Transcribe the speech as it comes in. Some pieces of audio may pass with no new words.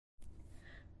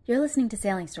You're listening to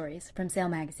Sailing Stories from Sail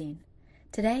Magazine.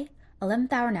 Today,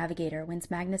 11th Hour Navigator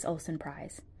wins Magnus Olsson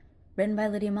Prize. Written by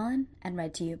Lydia Mullen and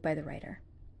read to you by the writer.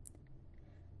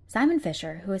 Simon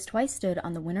Fisher, who has twice stood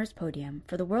on the winner's podium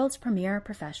for the world's premier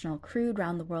professional crewed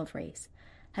round-the-world race,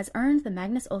 has earned the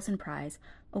Magnus Olsson Prize,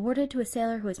 awarded to a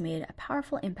sailor who has made a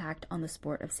powerful impact on the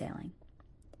sport of sailing.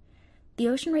 The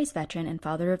ocean race veteran and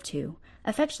father of two,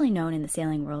 affectionately known in the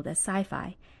sailing world as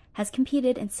Sci-Fi, has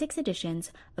competed in 6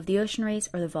 editions of the Ocean Race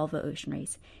or the Volvo Ocean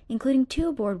Race, including 2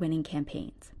 award-winning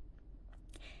campaigns.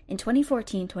 In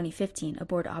 2014-2015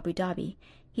 aboard Abu Dhabi,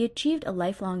 he achieved a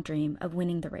lifelong dream of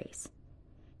winning the race.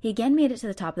 He again made it to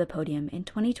the top of the podium in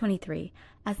 2023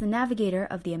 as the navigator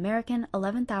of the American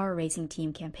 11th Hour Racing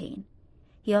Team campaign.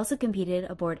 He also competed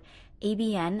aboard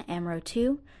ABN AMRO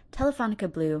 2,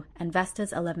 Telefonica Blue, and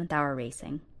Vesta's 11th Hour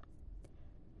Racing.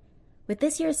 With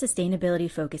this year's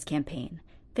sustainability-focused campaign,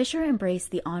 Fisher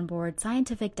embraced the onboard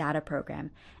scientific data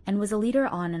program and was a leader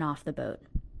on and off the boat.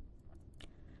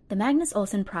 The Magnus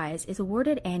Olsson Prize is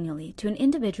awarded annually to an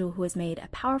individual who has made a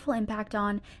powerful impact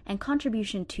on and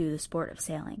contribution to the sport of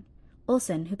sailing.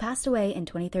 Olsson, who passed away in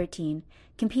 2013,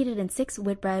 competed in 6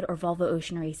 Whitbread or Volvo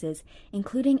Ocean races,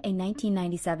 including a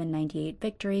 1997-98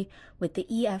 victory with the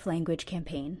EF Language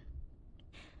campaign.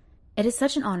 "It is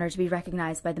such an honor to be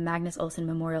recognized by the Magnus Olsson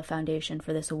Memorial Foundation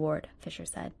for this award," Fisher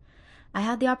said. "I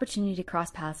had the opportunity to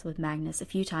cross paths with Magnus a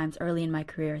few times early in my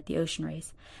career at the Ocean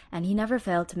Race, and he never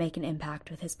failed to make an impact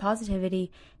with his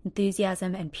positivity,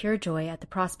 enthusiasm, and pure joy at the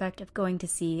prospect of going to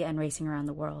sea and racing around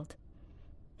the world.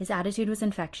 His attitude was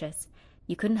infectious.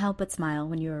 You couldn't help but smile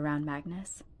when you were around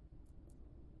Magnus."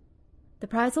 The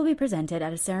prize will be presented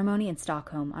at a ceremony in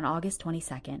Stockholm on August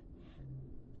 22nd.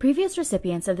 Previous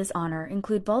recipients of this honor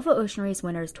include Volvo Ocean Race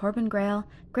winners Torben Grail,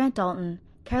 Grant Dalton,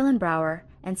 Carolyn Brower,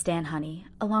 and Stan Honey,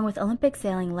 along with Olympic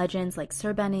sailing legends like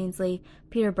Sir Ben Ainslie,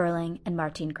 Peter Burling, and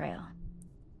Martin Grail.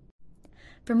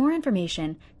 For more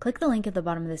information, click the link at the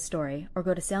bottom of this story or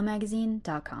go to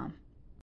sailmagazine.com.